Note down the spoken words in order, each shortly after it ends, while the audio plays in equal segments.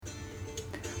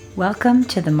Welcome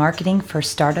to the Marketing for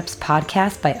Startups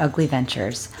podcast by Ugly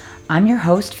Ventures. I'm your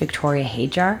host, Victoria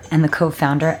Hajar, and the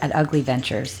co-founder at Ugly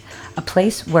Ventures, a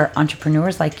place where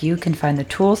entrepreneurs like you can find the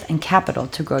tools and capital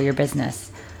to grow your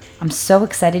business. I'm so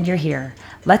excited you're here.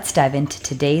 Let's dive into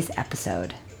today's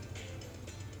episode.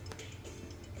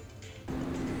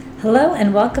 Hello,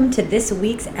 and welcome to this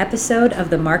week's episode of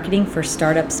the Marketing for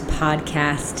Startups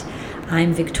podcast.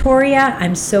 I'm Victoria.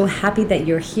 I'm so happy that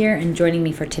you're here and joining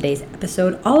me for today's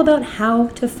episode, all about how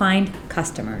to find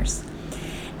customers.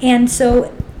 And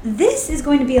so this is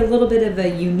going to be a little bit of a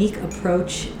unique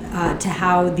approach to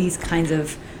how these kinds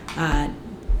of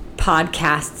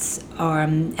podcasts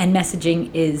and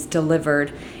messaging is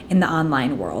delivered in the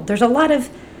online world. There's a lot of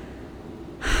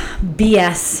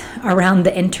BS around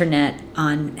the internet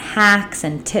on hacks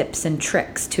and tips and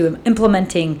tricks to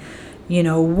implementing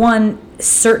one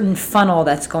certain funnel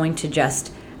that's going to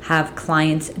just have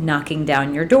clients knocking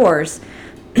down your doors.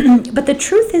 But the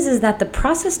truth is that the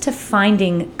process to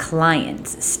finding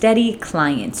clients, steady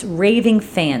clients, raving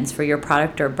fans for your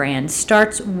product or brand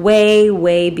starts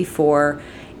way before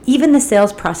even the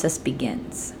sales process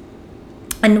begins.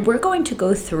 And we're going to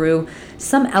go through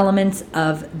some elements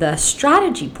of the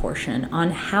strategy portion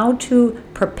on how to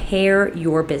prepare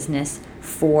your business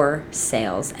for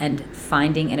sales and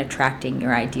finding and attracting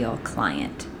your ideal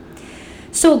client.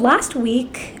 So last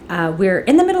week, we're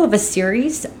in the middle of a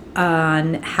series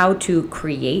on how to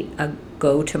create a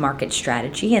go-to-market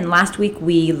strategy. And last week,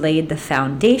 we laid the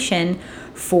foundation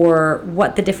for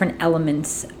what the different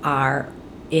elements are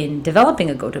in developing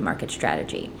a go-to-market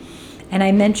strategy. And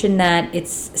I mentioned that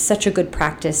it's such a good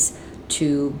practice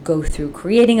to go through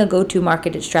creating a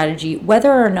go-to-market strategy,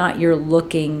 whether or not you're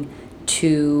looking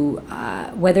to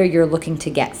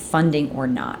get funding or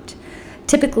not.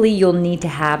 Typically, you'll need to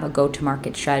have a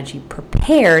go-to-market strategy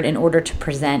prepared in order to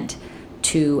present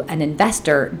to an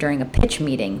investor during a pitch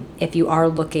meeting if you are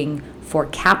looking for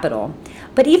capital.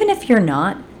 But even if you're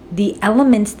not, the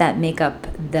elements that make up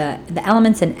the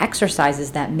elements and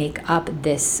exercises that make up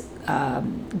this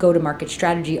go-to-market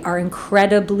strategy are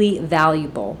incredibly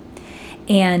valuable.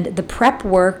 And the prep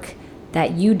work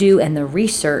that you do and the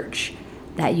research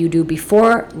that you do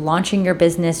before launching your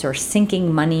business or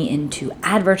sinking money into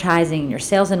advertising your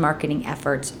sales and marketing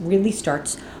efforts really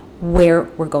starts where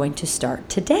we're going to start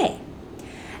today.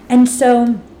 And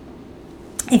so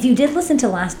if you did listen to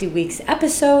last week's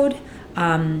episode,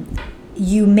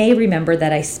 you may remember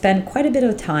that I spent quite a bit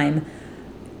of time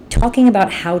talking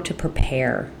about how to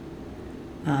prepare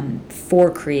for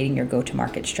creating your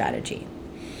go-to-market strategy.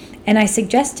 And I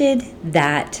suggested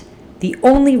that the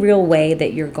only real way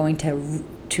that you're going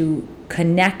to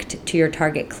connect to your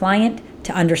target client,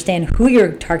 to understand who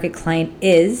your target client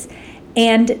is,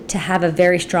 and to have a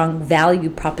very strong value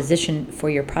proposition for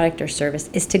your product or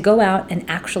service is to go out and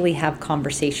actually have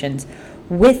conversations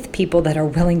with people that are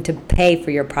willing to pay for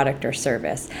your product or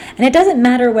service. And it doesn't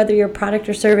matter whether your product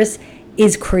or service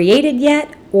is created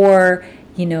yet or,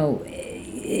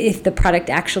 if the product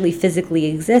actually physically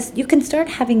exists. You can start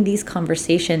having these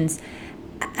conversations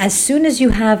as soon as you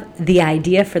have the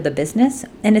idea for the business,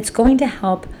 and it's going to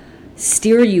help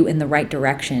steer you in the right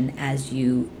direction as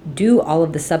you do all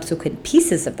of the subsequent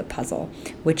pieces of the puzzle,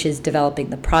 which is developing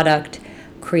the product,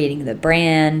 creating the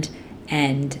brand,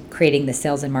 and creating the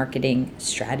sales and marketing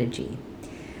strategy.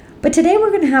 But today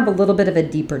we're going to have a little bit of a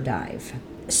deeper dive.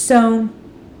 So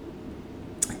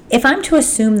if I'm to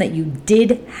assume that you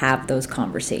did have those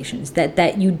conversations,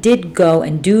 that you did go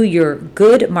and do your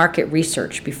good market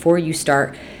research before you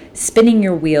start spinning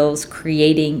your wheels,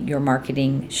 creating your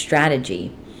marketing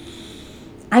strategy,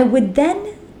 I would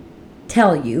then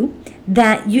tell you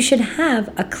that you should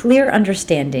have a clear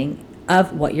understanding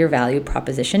of what your value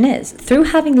proposition is. Through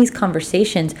having these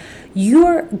conversations,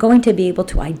 you're going to be able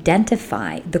to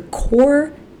identify the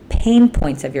core pain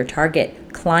points of your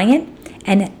target client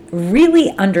and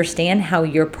really understand how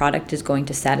your product is going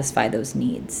to satisfy those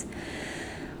needs.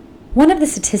 One of the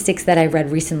statistics that I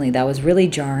read recently that was really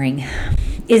jarring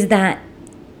is that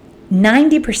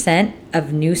 90%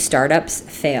 of new startups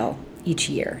fail each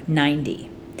year,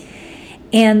 90.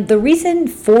 And the reason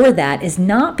for that is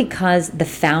not because the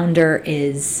founder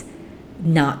is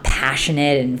not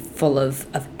passionate and full of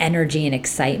energy and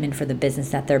excitement for the business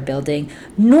that they're building,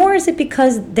 nor is it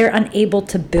because they're unable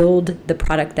to build the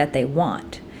product that they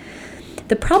want.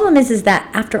 The problem is that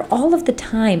after all of the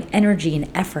time, energy,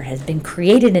 and effort has been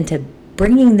created into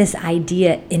bringing this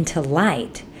idea into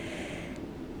light,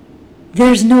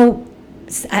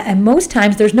 most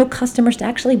times there's no customers to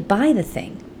actually buy the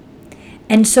thing.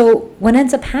 And so what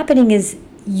ends up happening is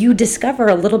you discover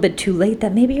a little bit too late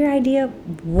that maybe your idea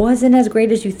wasn't as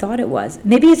great as you thought it was.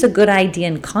 Maybe it's a good idea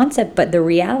in concept, but the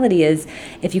reality is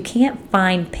if you can't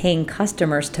find paying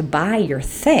customers to buy your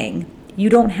thing, you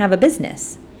don't have a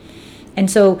business. And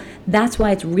so that's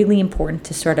why it's really important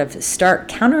to sort of start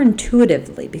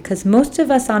counterintuitively, because most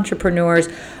of us entrepreneurs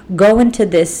go into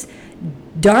this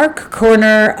dark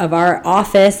corner of our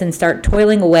office and start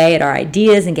toiling away at our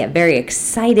ideas and get very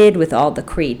excited with all the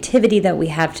creativity that we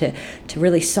have to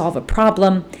really solve a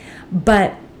problem.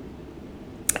 But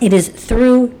it is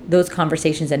through those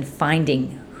conversations and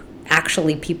finding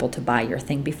actually people to buy your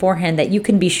thing beforehand that you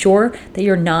can be sure that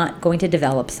you're not going to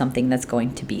develop something that's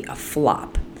going to be a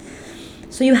flop.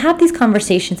 So you have these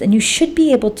conversations and you should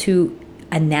be able to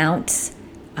announce,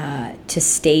 to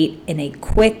state in a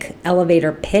quick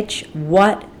elevator pitch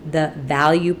what the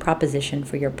value proposition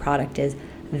for your product is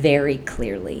very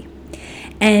clearly.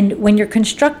 And when you're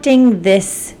constructing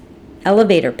this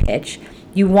elevator pitch,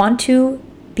 you want to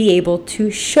be able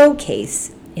to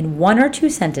showcase in 1 or 2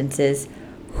 sentences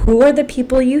who are the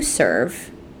people you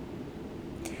serve,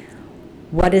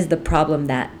 what is the problem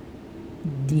that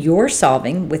you're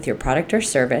solving with your product or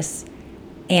service,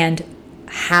 and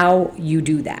how you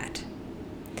do that.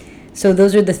 So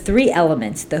those are the 3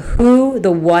 elements: the who,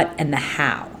 the what, and the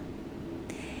how.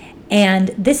 And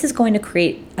this is going to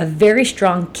create a very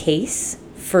strong case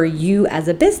for you as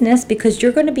a business, because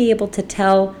you're going to be able to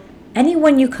tell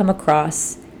anyone you come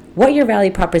across what your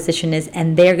value proposition is,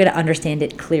 and they're going to understand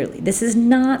it clearly. This is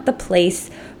not the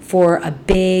place for a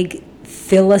big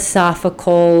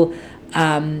philosophical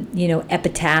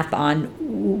epitaph on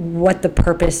what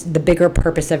the bigger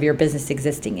purpose of your business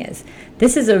existing is.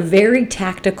 This is a very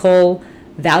tactical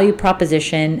value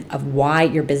proposition of why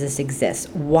your business exists.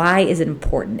 Why is it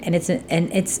important? And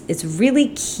it's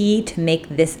really key to make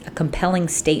this a compelling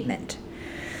statement.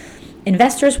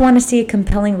 Investors want to see a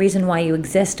compelling reason why you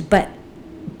exist, but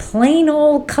plain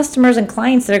old customers and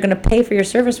clients that are going to pay for your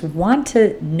service want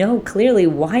to know clearly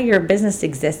why your business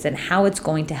exists and how it's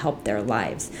going to help their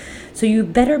lives. So you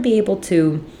better be able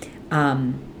to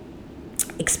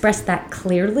express that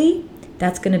clearly.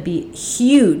 That's going to be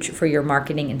huge for your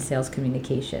marketing and sales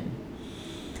communication.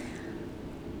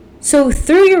 So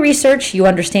through your research, you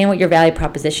understand what your value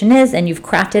proposition is, and you've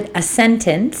crafted a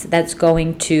sentence that's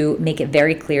going to make it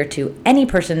very clear to any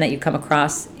person that you come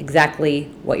across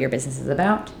exactly what your business is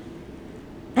about.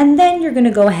 And then you're going to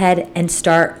go ahead and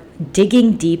start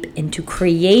digging deep into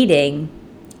creating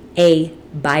a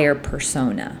buyer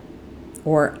persona,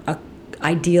 or a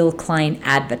ideal client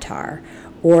avatar,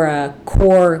 or a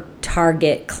core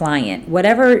target client,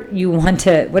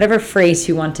 whatever phrase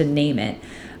you want to name it,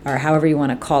 or however you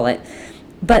want to call it.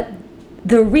 But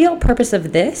the real purpose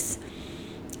of this,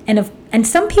 and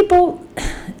some people,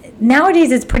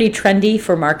 nowadays it's pretty trendy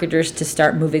for marketers to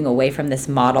start moving away from this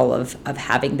model of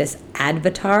having this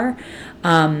avatar,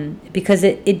 because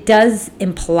it does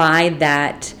imply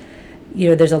that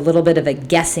there's a little bit of a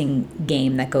guessing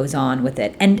game that goes on with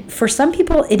it. And for some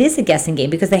people, it is a guessing game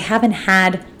because they haven't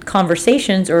had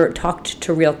conversations or talked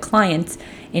to real clients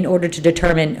in order to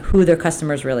determine who their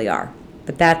customers really are.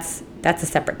 But that's a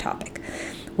separate topic.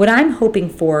 What I'm hoping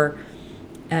for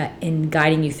in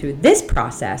guiding you through this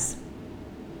process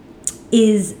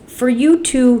is for you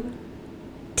to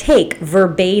take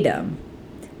verbatim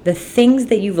the things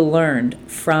that you've learned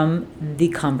from the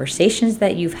conversations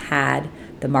that you've had,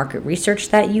 the market research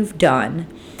that you've done,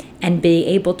 and be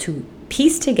able to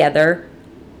piece together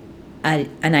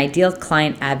an ideal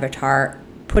client avatar,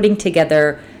 putting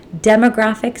together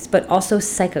demographics but also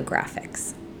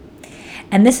psychographics.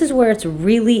 And this is where it's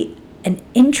really an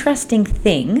interesting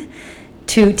thing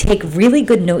to take really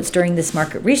good notes during this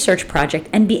market research project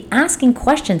and be asking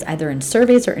questions either in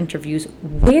surveys or interviews.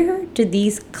 Where do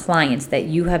these clients that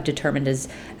you have determined as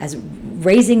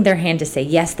raising their hand to say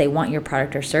yes, they want your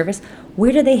product or service,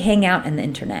 where do they hang out on the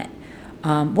internet?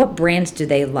 What brands do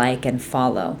they like and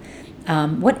follow?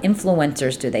 What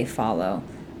influencers do they follow?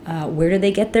 Where do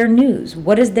they get their news?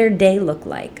 What does their day look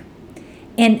like?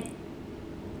 And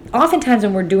oftentimes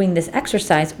when we're doing this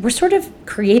exercise, we're sort of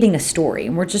creating a story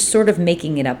and we're just sort of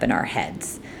making it up in our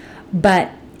heads.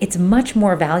 But it's much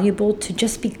more valuable to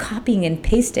just be copying and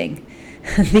pasting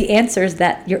the answers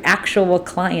that your actual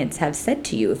clients have said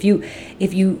to you.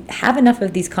 If you have enough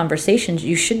of these conversations,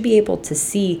 you should be able to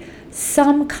see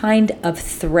some kind of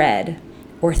thread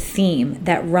or theme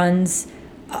that runs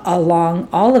along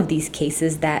all of these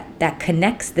cases that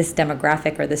connects this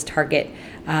demographic or this target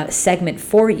segment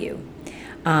for you.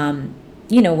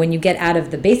 When you get out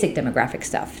of the basic demographic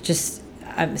stuff,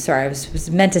 I was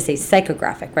meant to say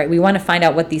psychographic, right? We want to find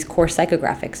out what these core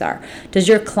psychographics are. Does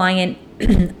your client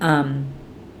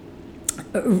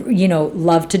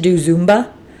love to do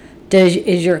Zumba?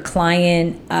 Is your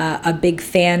client a big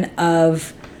fan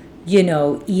of,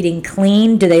 eating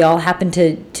clean? Do they all happen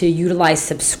to utilize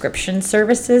subscription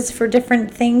services for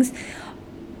different things?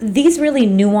 These really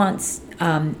nuanced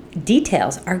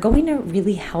details are going to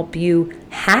really help you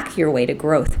hack your way to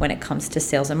growth when it comes to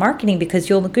sales and marketing, because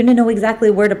you're going to know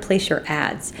exactly where to place your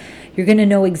ads. You're going to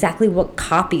know exactly what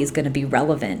copy is going to be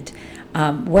relevant,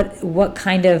 what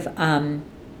kind of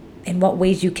in what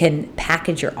ways you can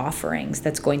package your offerings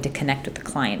that's going to connect with the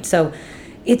client. So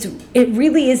it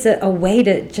really is a way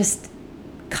to just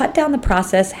cut down the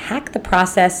process, hack the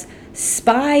process,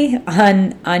 spy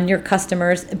on your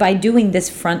customers by doing this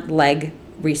front leg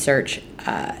research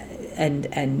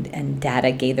and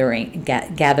data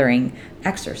gathering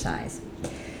exercise.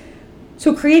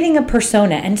 So creating a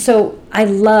persona. And so I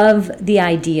love the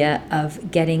idea of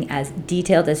getting as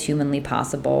detailed as humanly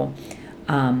possible,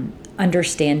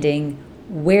 understanding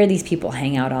where these people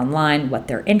hang out online, what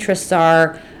their interests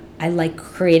are. I like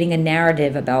creating a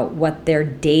narrative about what their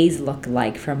days look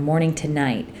like from morning to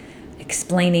night,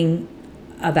 explaining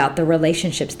about the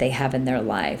relationships they have in their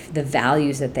life, the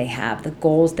values that they have, the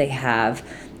goals they have,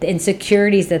 the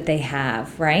insecurities that they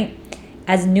have, right?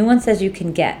 As nuanced as you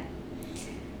can get.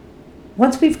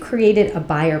 Once we've created a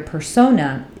buyer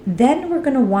persona, then we're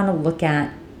going to want to look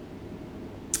at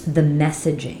the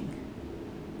messaging.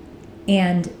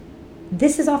 And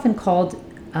this is often called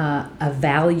a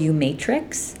value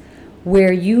matrix,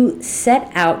 where you set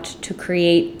out to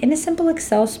create, in a simple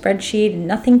Excel spreadsheet,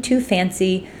 nothing too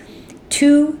fancy,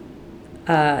 two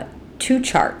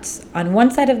charts. On one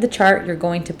side of the chart, you're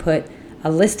going to put a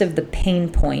list of the pain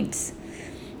points,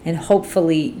 and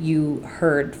hopefully you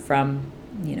heard from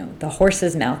the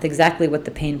horse's mouth exactly what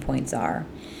the pain points are.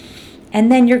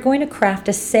 And then you're going to craft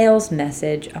a sales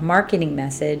message, a marketing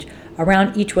message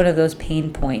around each one of those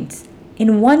pain points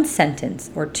in one sentence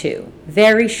or two,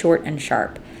 very short and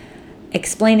sharp,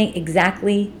 explaining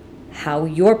exactly how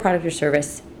your product or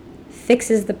service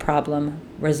fixes the problem,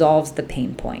 resolves the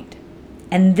pain point.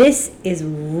 And this is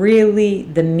really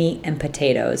the meat and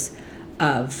potatoes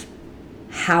of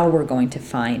how we're going to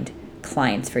find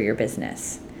clients for your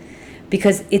business.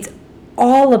 Because it's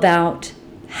all about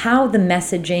how the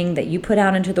messaging that you put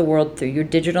out into the world through your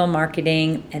digital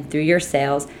marketing and through your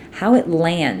sales, how it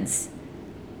lands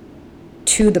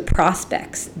to the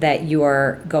prospects that you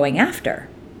are going after.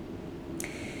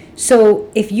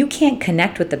 So if you can't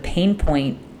connect with the pain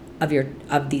point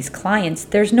of these clients,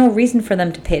 there's no reason for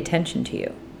them to pay attention to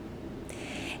you.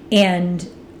 And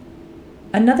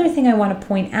another thing I want to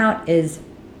point out is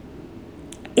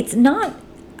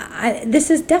this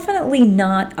is definitely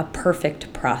not a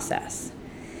perfect process.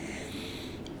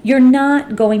 You're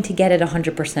not going to get it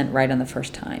 100% right on the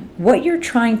first time. What you're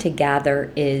trying to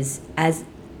gather is as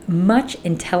much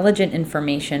intelligent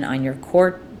information on your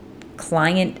core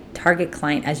target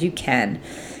client as you can,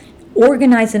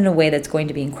 organize in a way that's going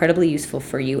to be incredibly useful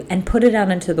for you, and put it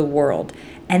out into the world.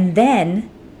 And then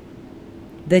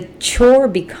the chore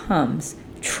becomes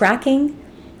tracking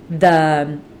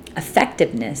the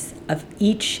effectiveness of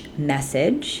each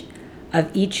message, of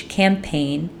each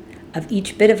campaign, of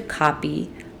each bit of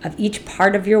copy, of each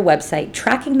part of your website,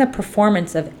 tracking the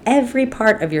performance of every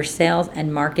part of your sales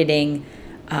and marketing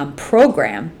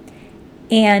program,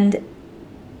 and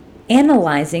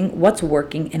analyzing what's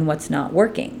working and what's not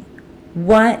working.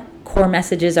 What core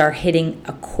messages are hitting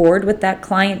a chord with that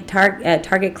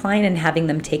target client and having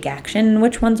them take action, and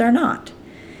which ones are not.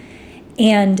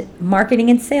 And marketing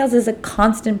and sales is a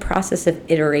constant process of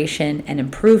iteration and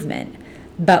improvement,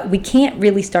 but we can't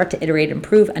really start to iterate and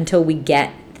improve until we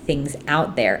get things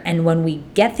out there. And when we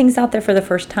get things out there for the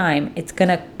first time, it's going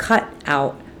to cut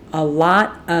out a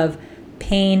lot of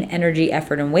pain, energy,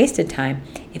 effort, and wasted time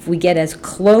if we get as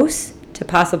close to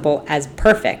possible as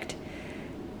perfect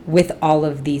with all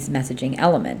of these messaging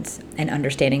elements and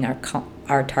understanding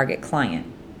our target client.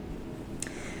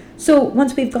 So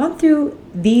once we've gone through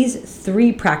these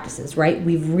three practices, right,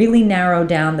 we've really narrowed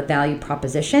down the value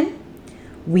proposition.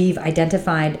 We've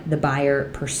identified the buyer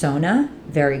persona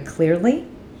very clearly.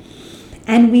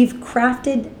 And we've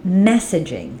crafted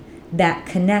messaging that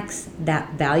connects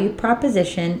that value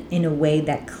proposition in a way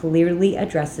that clearly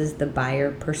addresses the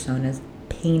buyer persona's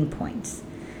pain points.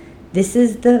 This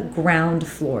is the ground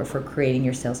floor for creating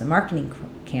your sales and marketing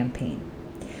campaign.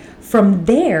 From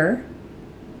there,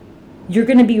 you're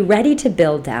going to be ready to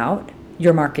build out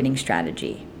your marketing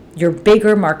strategy, your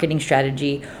bigger marketing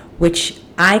strategy, which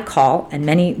I call, and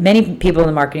many people in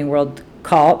the marketing world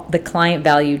call, the client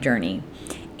value journey.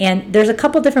 And there's a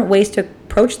couple different ways to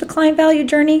approach the client value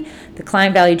journey. The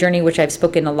client value journey, which I've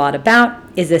spoken a lot about,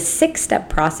 is a 6-step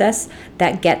process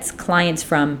that gets clients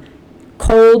from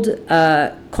cold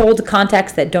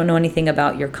contacts that don't know anything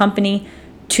about your company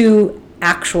to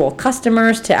actual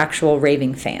customers to actual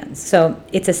raving fans. So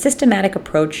it's a systematic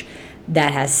approach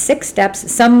that has 6 steps.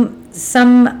 Some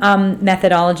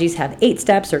methodologies have 8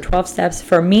 steps or 12 steps.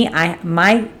 For me,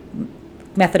 my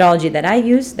methodology that I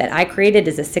use, that I created,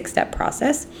 is a 6-step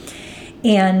process.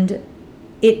 And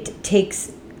it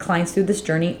takes clients through this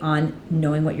journey on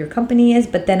knowing what your company is,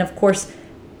 but then, of course,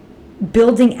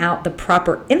 building out the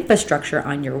proper infrastructure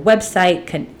on your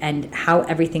website and how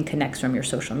everything connects from your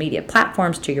social media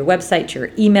platforms to your website, to your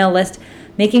email list,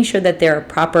 making sure that there are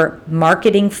proper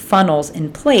marketing funnels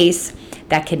in place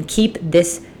that can keep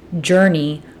this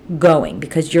journey going,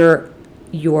 because your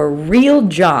real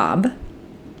job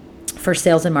for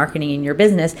sales and marketing in your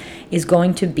business is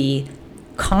going to be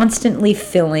constantly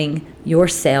filling your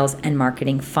sales and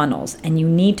marketing funnels. And you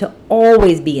need to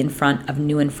always be in front of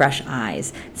new and fresh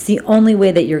eyes. It's the only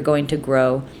way that you're going to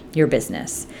grow your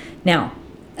business. Now,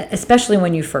 especially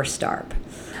when you first start.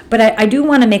 But I do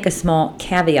want to make a small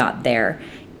caveat there,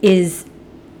 is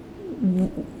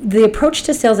the approach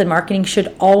to sales and marketing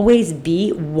should always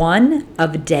be one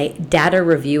of data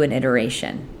review and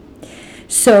iteration.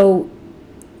 So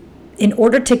in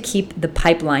order to keep the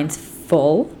pipelines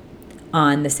full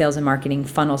on the sales and marketing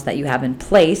funnels that you have in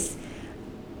place,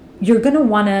 you're going to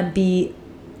want to be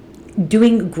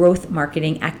doing growth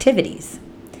marketing activities.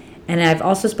 And I've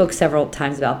also spoke several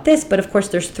times about this, but of course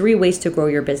there's 3 ways to grow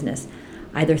your business.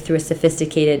 Either through a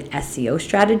sophisticated SEO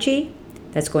strategy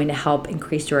that's going to help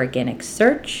increase your organic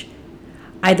search,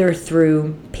 either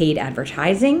through paid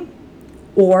advertising,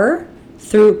 or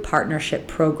through partnership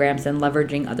programs and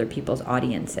leveraging other people's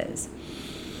audiences.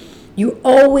 You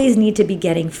always need to be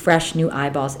getting fresh new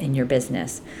eyeballs in your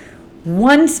business.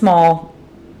 One small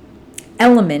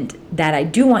element that I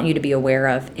do want you to be aware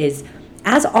of is,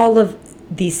 as all of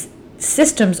these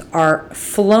systems are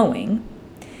flowing,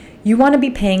 you want to be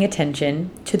paying attention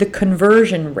to the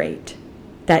conversion rate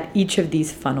that each of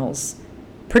these funnels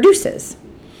produces.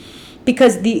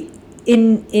 Because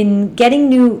in getting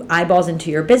new eyeballs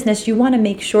into your business, you want to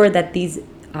make sure that these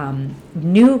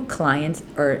new clients,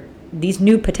 or these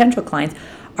new potential clients,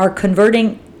 are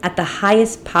converting at the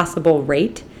highest possible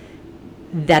rate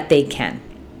that they can.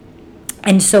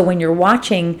 And so when you're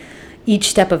watching each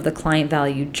step of the client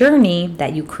value journey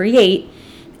that you create,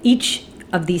 each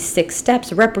of these 6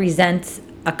 steps represents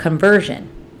a conversion.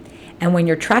 And when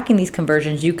you're tracking these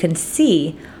conversions, you can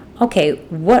see, okay,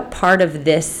 what part of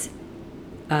this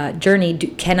journey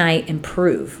can I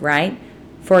improve, right?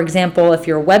 For example, if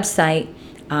your website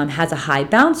has a high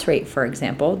bounce rate, for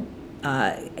example,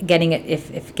 getting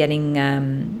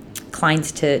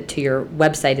clients to your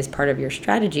website is part of your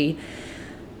strategy,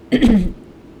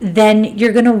 then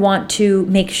you're going to want to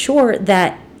make sure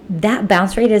that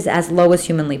bounce rate is as low as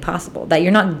humanly possible, that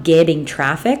you're not getting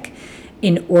traffic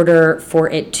in order for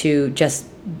it to just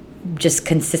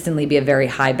consistently be a very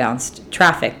high bounced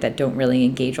traffic that don't really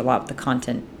engage a lot with the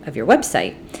content of your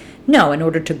website. No, in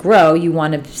order to grow, you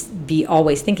want to be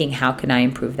always thinking, how can I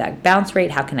improve that bounce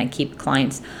rate? How can I keep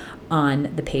clients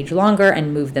on the page longer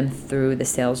and move them through the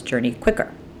sales journey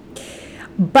quicker?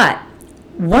 But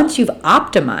once you've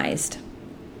optimized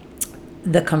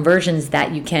the conversions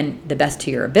that you can, the best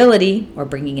to your ability, or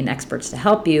bringing in experts to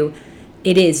help you,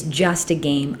 it is just a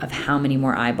game of how many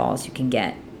more eyeballs you can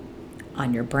get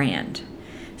on your brand.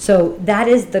 So that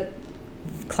is the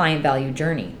client value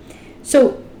journey.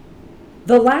 So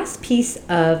the last piece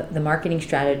of the marketing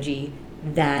strategy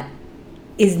that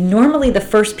is normally the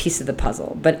first piece of the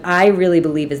puzzle, but I really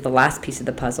believe is the last piece of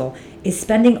the puzzle, is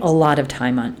spending a lot of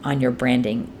time on your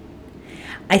branding.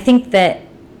 I think that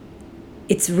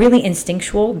it's really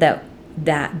instinctual that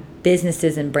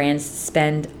businesses and brands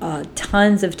spend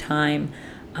tons of time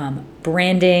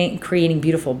branding, creating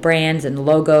beautiful brands and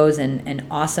logos and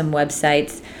awesome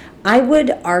websites. I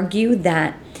would argue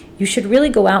that you should really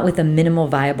go out with a minimal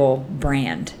viable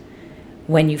brand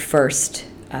when you're first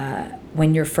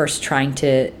trying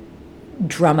to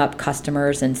drum up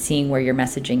customers and seeing where your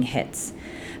messaging hits.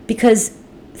 Because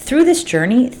through this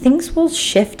journey, things will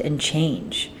shift and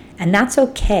change, and that's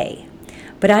okay.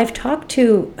 But I've talked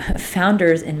to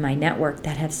founders in my network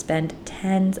that have spent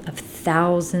tens of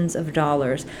thousands of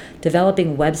dollars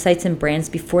developing websites and brands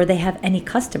before they have any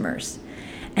customers.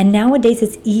 And nowadays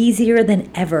it's easier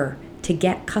than ever to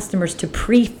get customers to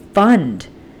pre-fund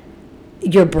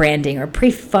your branding or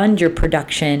pre-fund your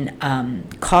production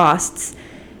costs,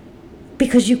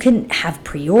 because you can have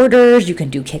pre-orders, you can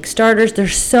do Kickstarters.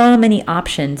 There's so many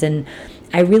options, and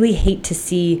I really hate to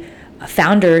see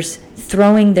founders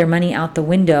throwing their money out the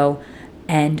window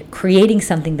and creating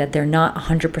something that they're not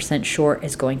 100% sure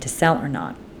is going to sell or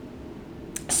not.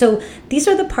 So these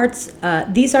are the parts,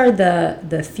 these are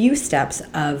the few steps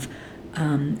of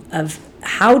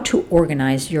how to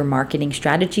organize your marketing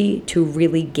strategy to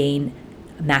really gain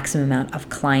a maximum amount of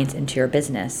clients into your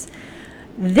business.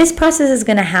 This process is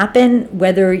going to happen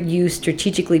whether you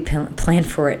strategically plan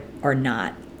for it or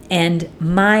not. And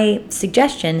my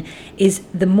suggestion is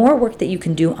the more work that you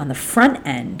can do on the front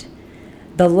end,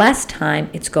 the less time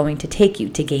it's going to take you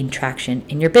to gain traction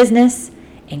in your business,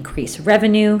 increase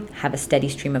revenue, have a steady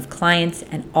stream of clients,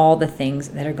 and all the things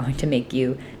that are going to make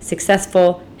you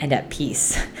successful and at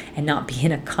peace and not be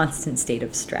in a constant state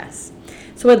of stress.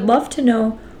 So I'd love to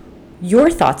know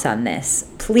your thoughts on this.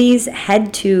 Please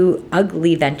head to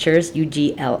Ugly Ventures,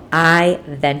 UGLI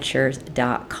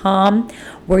Ventures.com,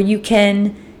 where you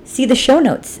can see the show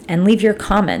notes and leave your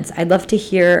comments. I'd love to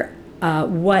hear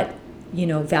what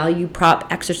value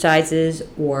prop exercises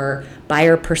or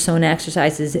buyer persona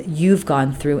exercises you've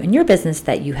gone through in your business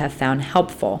that you have found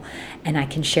helpful. And I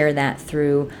can share that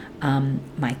through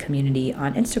my community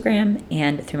on Instagram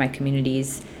and through my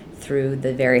communities through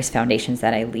the various foundations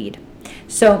that I lead.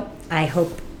 So I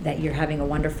hope that you're having a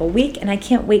wonderful week, and I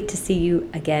can't wait to see you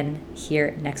again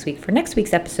here next week for next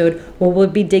week's episode, where we'll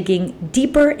be digging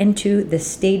deeper into the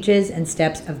stages and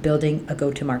steps of building a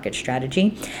go-to-market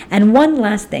strategy. And one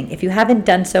last thing, if you haven't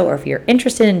done so, or if you're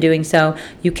interested in doing so,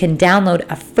 you can download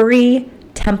a free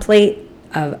template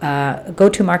of a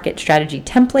go-to-market strategy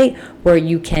template where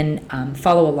you can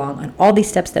follow along on all these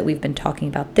steps that we've been talking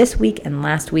about this week and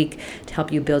last week to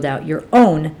help you build out your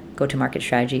own go-to-market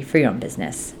strategy for your own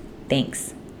business.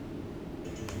 Thanks.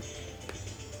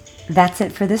 That's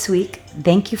it for this week.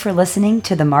 Thank you for listening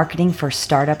to the Marketing for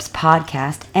Startups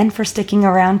podcast and for sticking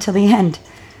around till the end.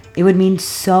 It would mean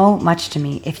so much to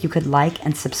me if you could like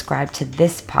and subscribe to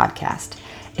this podcast.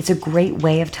 It's a great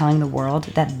way of telling the world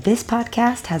that this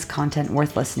podcast has content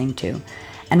worth listening to.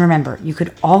 And remember, you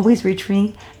could always reach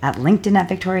me at LinkedIn at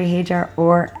Victoria Hajar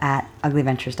or at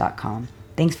uglyventures.com.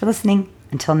 Thanks for listening.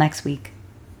 Until next week.